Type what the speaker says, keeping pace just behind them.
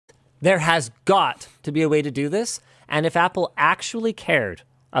There has got to be a way to do this. And if Apple actually cared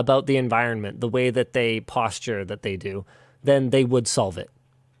about the environment, the way that they posture that they do, then they would solve it.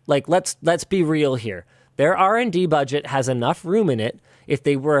 Like, let's be real here. Their R&D budget has enough room in it if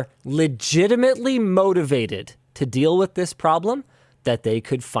they were legitimately motivated to deal with this problem that they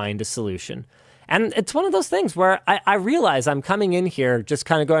could find a solution. And it's one of those things where I realize I'm coming in here just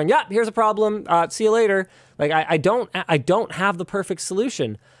kind of going, yeah, here's a problem. See you later. Like, I don't have the perfect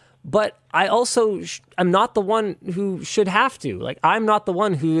solution. But I also am not the one who should have to. Like, I'm not the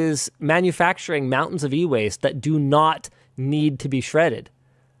one who is manufacturing mountains of e-waste that do not need to be shredded.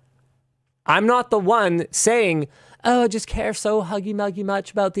 I'm not the one saying, oh, I just care so huggy-muggy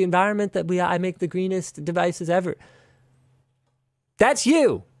much about the environment that I make the greenest devices ever. That's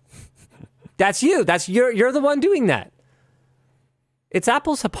you. That's you. You're the one doing that. It's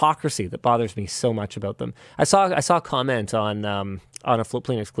Apple's hypocrisy that bothers me so much about them. I saw a comment on a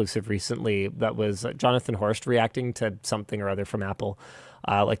Floatplane exclusive recently that was Jonathan Horst reacting to something or other from Apple,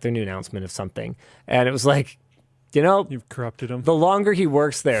 like their new announcement of something, and it was like, you know, you've corrupted him. The longer he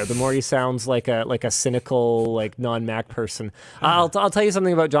works there, the more he sounds like a cynical, like non-Mac person. I'll tell you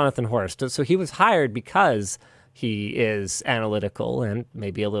something about Jonathan Horst. So he was hired because he is analytical and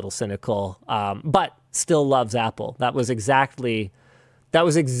maybe a little cynical, but still loves Apple. That was exactly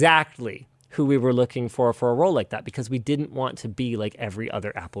who we were looking for a role like that, because we didn't want to be like every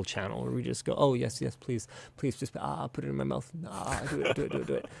other Apple channel where we just go, oh, yes, please, just put it in my mouth. Do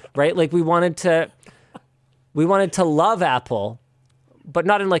it. Right? Like, we wanted to love Apple, but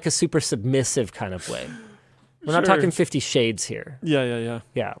not in like a super submissive kind of way. We're not talking 50 Shades here. Yeah.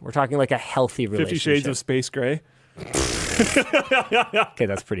 Yeah, we're talking like a healthy relationship. 50 Shades of Space Gray. Okay,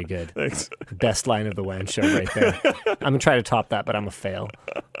 that's pretty good. Thanks. Best line of the WAN Show right there. I'm going to try to top that, but I'm a fail.